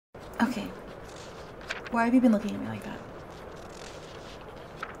Okay. Why have you been looking at me like that?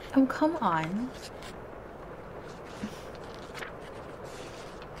 Oh, come on.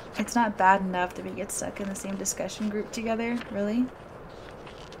 It's not bad enough that we get stuck in the same discussion group together, really?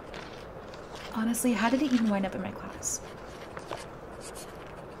 Honestly, how did it even wind up in my class?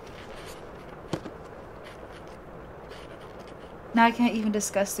 Now I can't even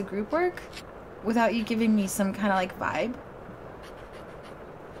discuss the group work without you giving me some kind of like vibe?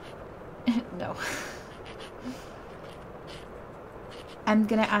 No. I'm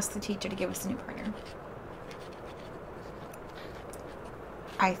gonna ask the teacher to give us a new partner.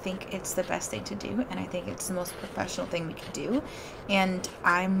 I think it's the best thing to do, and I think it's the most professional thing we can do. And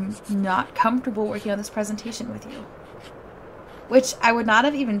I'm not comfortable working on this presentation with you. Which I would not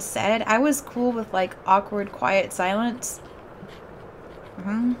have even said. I was cool with like awkward, quiet silence.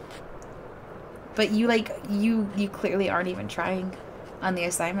 But you you clearly aren't even trying on the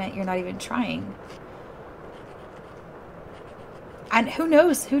assignment. You're not even trying. And who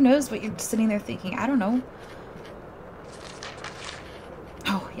knows what you're sitting there thinking. I don't know.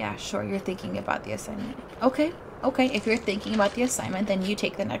 Oh yeah, sure, you're thinking about the assignment. Okay, if you're thinking about the assignment, then you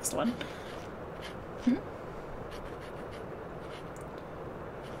take the next one.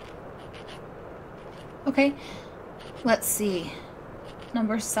 Okay, let's see.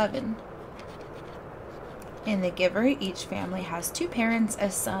 Number 7. In The Giver, each family has 2 parents,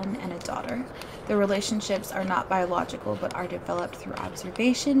 a son, and a daughter. The relationships are not biological, but are developed through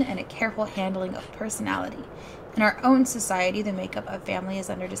observation and a careful handling of personality. In our own society, the makeup of family is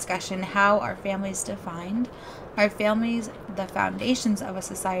under discussion. How are families defined? Are families the foundations of a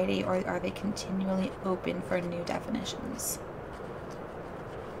society, or are they continually open for new definitions?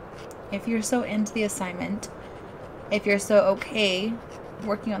 If you're so into the assignment, if you're so okay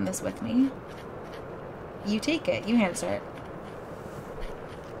working on this with me, you take it. You answer it.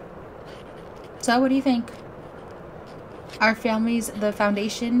 So, what do you think? Are families the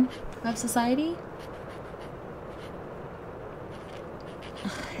foundation of society?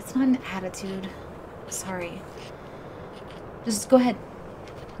 It's not an attitude. Sorry. Just go ahead.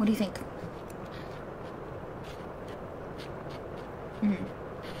 What do you think?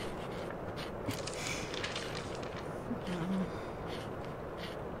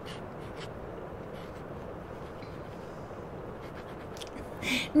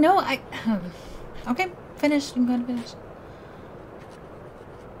 No, okay, finish. I'm going to finish.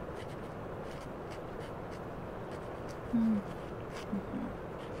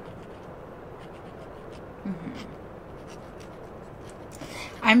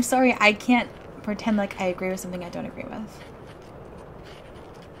 I'm sorry, I can't pretend like I agree with something I don't agree with.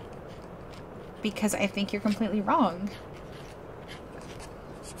 Because I think you're completely wrong.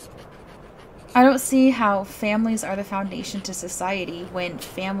 I don't see how families are the foundation to society when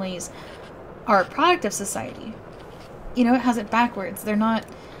families are a product of society. You know, it has it backwards. They're not...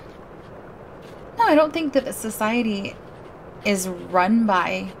 No, I don't think that the society is run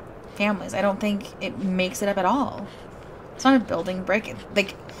by families. I don't think it makes it up at all. It's not a building brick.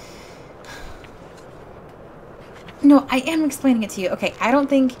 Like... No, I am explaining it to you. Okay, I don't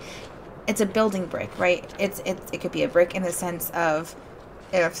think it's a building brick, right? It could be a brick in the sense of...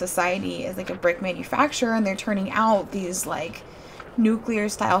 If society is like a brick manufacturer and they're turning out these like nuclear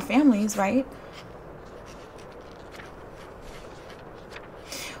style families, right?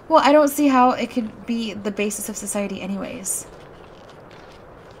 Well, I don't see how it could be the basis of society anyways.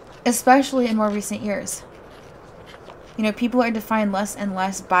 Especially in more recent years. You know, people are defined less and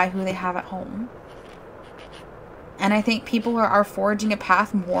less by who they have at home. And I think people are forging a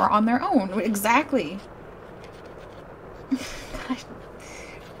path more on their own. Exactly. Gosh.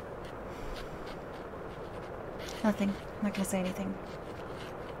 Nothing. I'm not going to say anything.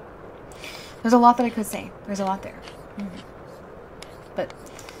 There's a lot that I could say. There's a lot there. But,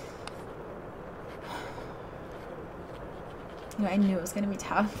 you know, I knew it was going to be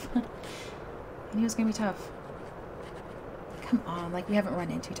tough. I knew it was going to be tough. Come on, like we haven't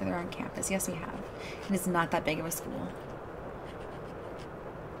run into each other on campus. Yes, we have. And it's not that big of a school.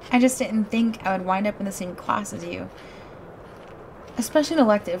 I just didn't think I would wind up in the same class as you. Especially an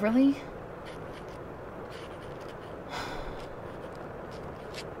elective, really?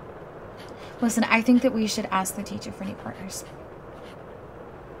 Listen, I think that we should ask the teacher for new partners.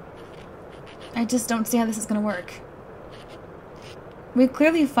 I just don't see how this is going to work. We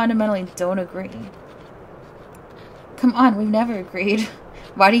clearly fundamentally don't agree. Come on, we've never agreed.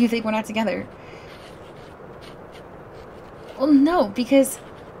 Why do you think we're not together? Well, no, because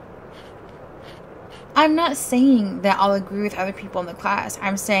I'm not saying that I'll agree with other people in the class.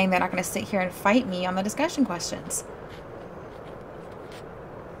 I'm saying they're not going to sit here and fight me on the discussion questions.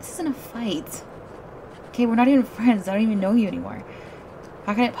 This isn't a fight. Okay, we're not even friends. I don't even know you anymore.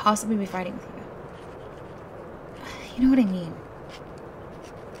 How can I possibly be fighting with you? You know what I mean?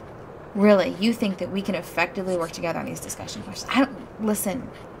 Really, you think that we can effectively work together on these discussion questions? Listen,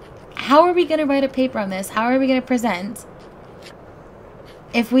 how are we going to write a paper on this? How are we going to present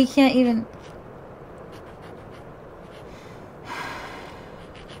if we can't even...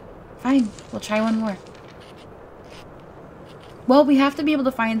 Fine, we'll try one more. Well, we have to be able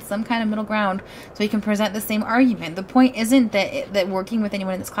to find some kind of middle ground so we can present the same argument. The point isn't that working with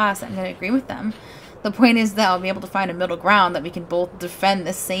anyone in this class, I'm going to agree with them. The point is that I'll be able to find a middle ground that we can both defend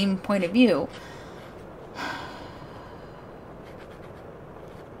the same point of view.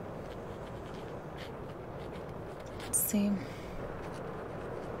 Let's see.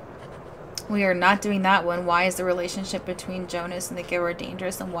 We are not doing that one. Why is the relationship between Jonas and the giver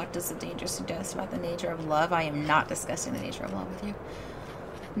dangerous? And what does the danger suggest about the nature of love? I am not discussing the nature of love with you.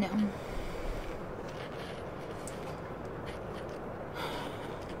 No.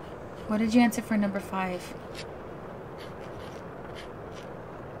 What did you answer for number 5?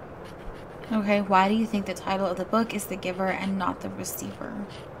 Okay, why do you think the title of the book is The Giver and not The Receiver?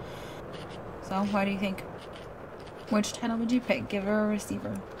 So, why do you think? Which title would you pick, Giver or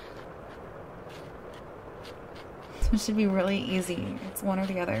Receiver? This should be really easy. It's one or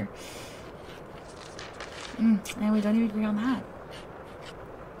the other. And we don't even agree on that.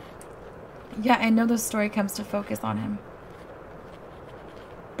 Yeah, I know the story comes to focus on him.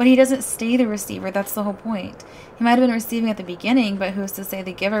 But he doesn't stay the receiver. That's the whole point. He might have been receiving at the beginning, but who's to say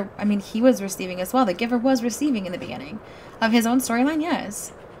the giver... I mean, he was receiving as well. The giver was receiving in the beginning. Of his own storyline,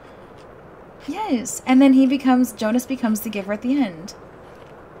 yes. Yes. And then Jonas becomes the giver at the end.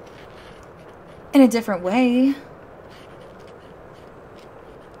 In a different way.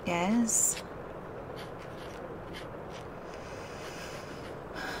 Yes.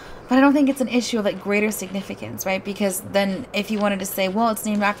 But I don't think it's an issue of like greater significance, right? Because then if you wanted to say, well, it's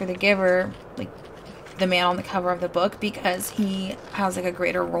named after the giver, like the man on the cover of the book, because he has like a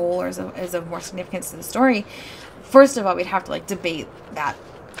greater role or is of more significance to the story. First of all, we'd have to like debate that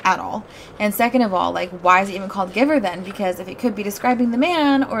at all. And second of all, like, why is it even called Giver then? Because if it could be describing the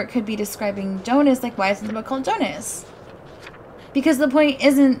man or it could be describing Jonas, like why isn't the book called Jonas? Because the point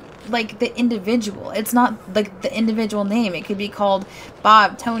isn't like the individual. It's not like the individual name. It could be called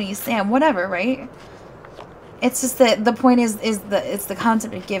Bob, Tony, Sam, whatever, right? It's just that the point is it's the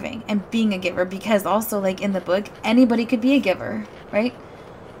concept of giving and being a giver, because also like in the book, anybody could be a giver, right?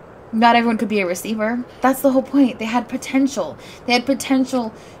 Not everyone could be a receiver. That's the whole point. They had potential. They had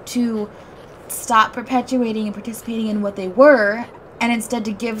potential to stop perpetuating and participating in what they were, and instead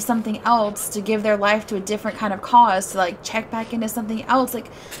to give something else, to give their life to a different kind of cause, to like check back into something else. Like,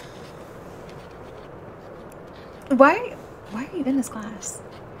 why are you in this class?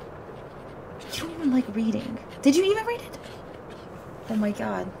 You don't even like reading. Did you even read it? Oh my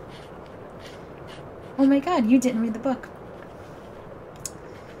god. Oh my god, you didn't read the book.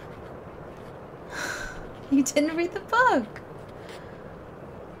 You didn't read the book.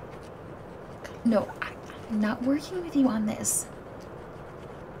 No, I'm not working with you on this.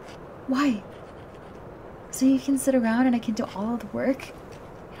 Why? So you can sit around and I can do all of the work?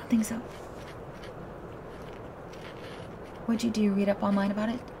 I don't think so. What'd you do? Read up online about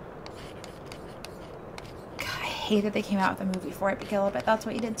it? God, I hate that they came out with a movie for it, because I bet that's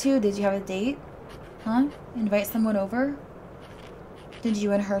what you did too. Did you have a date? Huh? Invite someone over? Did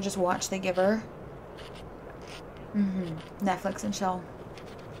you and her just watch The Giver? Netflix and chill.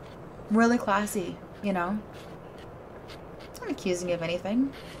 Really classy, you know? I'm not accusing you of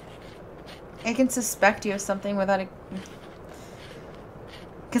anything. I can suspect you of something without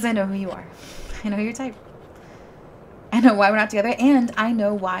because I know who you are. I know your type. I know why we're not together, and I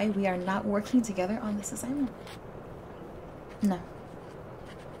know why we are not working together on this assignment. No.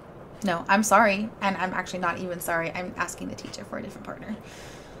 No, I'm sorry, and I'm actually not even sorry. I'm asking the teacher for a different partner.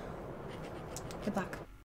 Good luck.